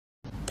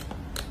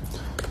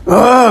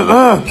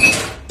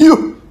哟，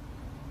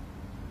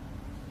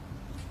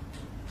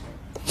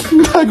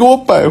再给我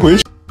摆回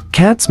去。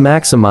 Cats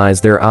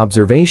maximize their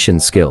observation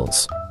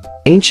skills.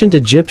 Ancient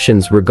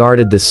Egyptians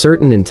regarded this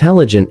certain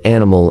intelligent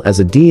animal as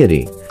a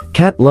deity.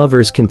 Cat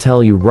lovers can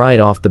tell you right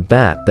off the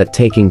bat that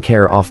taking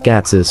care of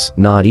cats is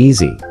not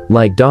easy.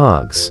 Like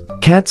dogs,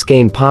 cats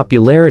gain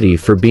popularity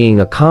for being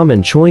a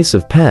common choice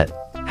of pet.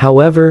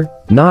 However,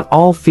 not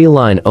all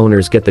feline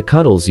owners get the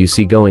cuddles you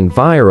see going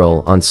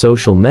viral on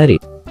social media.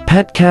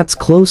 Pet cats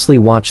closely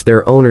watch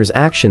their owners'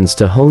 actions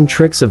to hone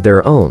tricks of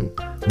their own.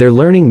 Their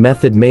learning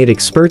method made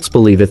experts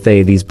believe that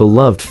these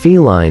beloved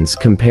felines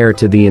compare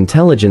to the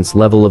intelligence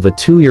level of a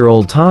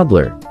 2-year-old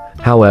toddler.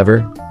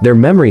 However, their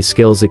memory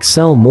skills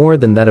excel more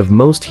than that of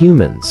most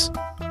humans.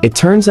 It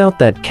turns out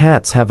that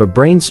cats have a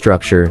brain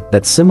structure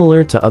that's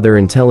similar to other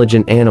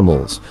intelligent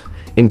animals,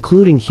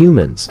 including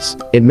humans.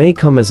 It may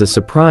come as a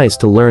surprise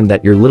to learn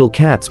that your little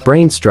cat's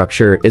brain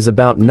structure is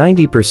about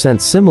 90%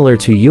 similar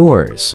to yours.